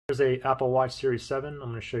Here's a Apple Watch Series 7. I'm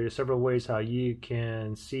going to show you several ways how you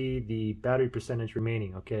can see the battery percentage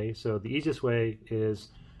remaining. Okay, so the easiest way is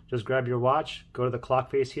just grab your watch, go to the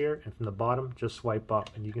clock face here, and from the bottom just swipe up,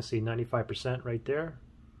 and you can see 95% right there.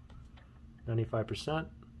 95%.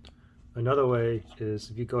 Another way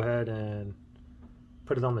is if you go ahead and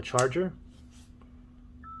put it on the charger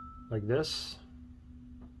like this,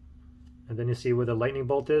 and then you see where the lightning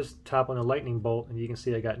bolt is, tap on the lightning bolt and you can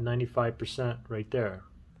see I got 95% right there.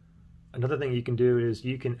 Another thing you can do is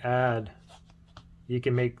you can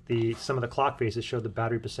make some of the clock faces show the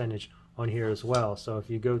battery percentage on here as well. So if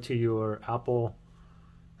you go to your Apple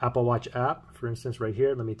Watch app, for instance right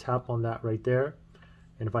here, let me tap on that right there.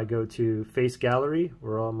 And if I go to face gallery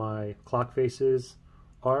where all my clock faces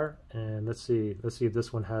are, and let's see if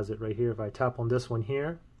this one has it right here. If I tap on this one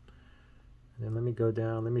here, and then let me go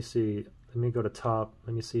down, let me go to top,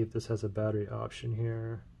 let me see if this has a battery option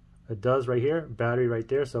here. It does right here, battery right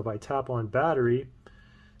there. So if I tap on battery,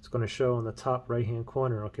 it's going to show on the top right hand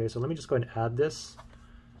corner. Okay, so let me just go ahead and add this.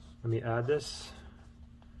 Let me add this.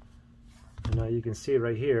 And now you can see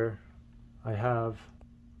right here, I have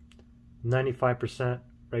 95%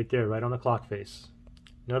 right there, right on the clock face.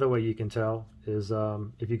 Another way you can tell is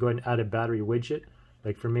if you go ahead and add a battery widget.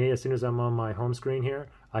 Like for me, as soon as I'm on my home screen here,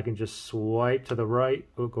 I can just swipe to the right,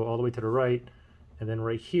 go all the way to the right, and then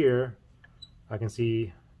right here, I can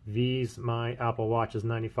see my Apple Watch is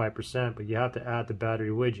 95%, but you have to add the battery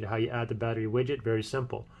widget. How you add the battery widget? Very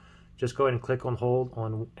simple. Just go ahead and click on hold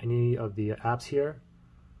on any of the apps here,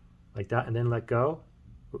 like that, and then let go,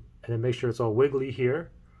 and then make sure it's all wiggly here.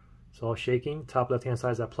 It's all shaking. Top left hand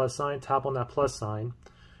side is that plus sign. Tap on that plus sign,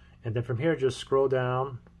 and then from here just scroll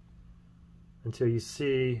down until you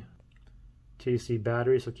see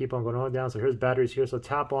battery. So keep on going on down. So here's batteries here. So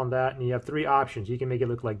tap on that, and you have three options. You can make it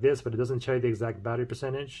look like this, but it doesn't show you the exact battery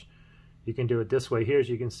percentage. You can do it this way here, as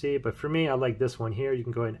you can see. But for me, I like this one here. You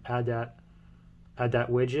can go ahead and add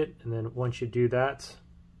that widget, and then once you do that,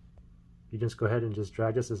 you just go ahead and just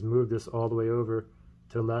drag this. Just move this all the way over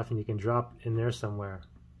to the left, and you can drop in there somewhere.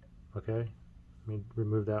 Okay, let me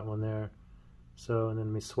remove that one there. So, and then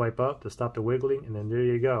let me swipe up to stop the wiggling, and then there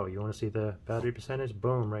you go. You want to see the battery percentage?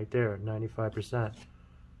 Boom, right there, 95%.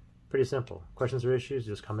 Pretty simple. Questions or issues,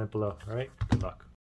 just comment below. All right, good luck.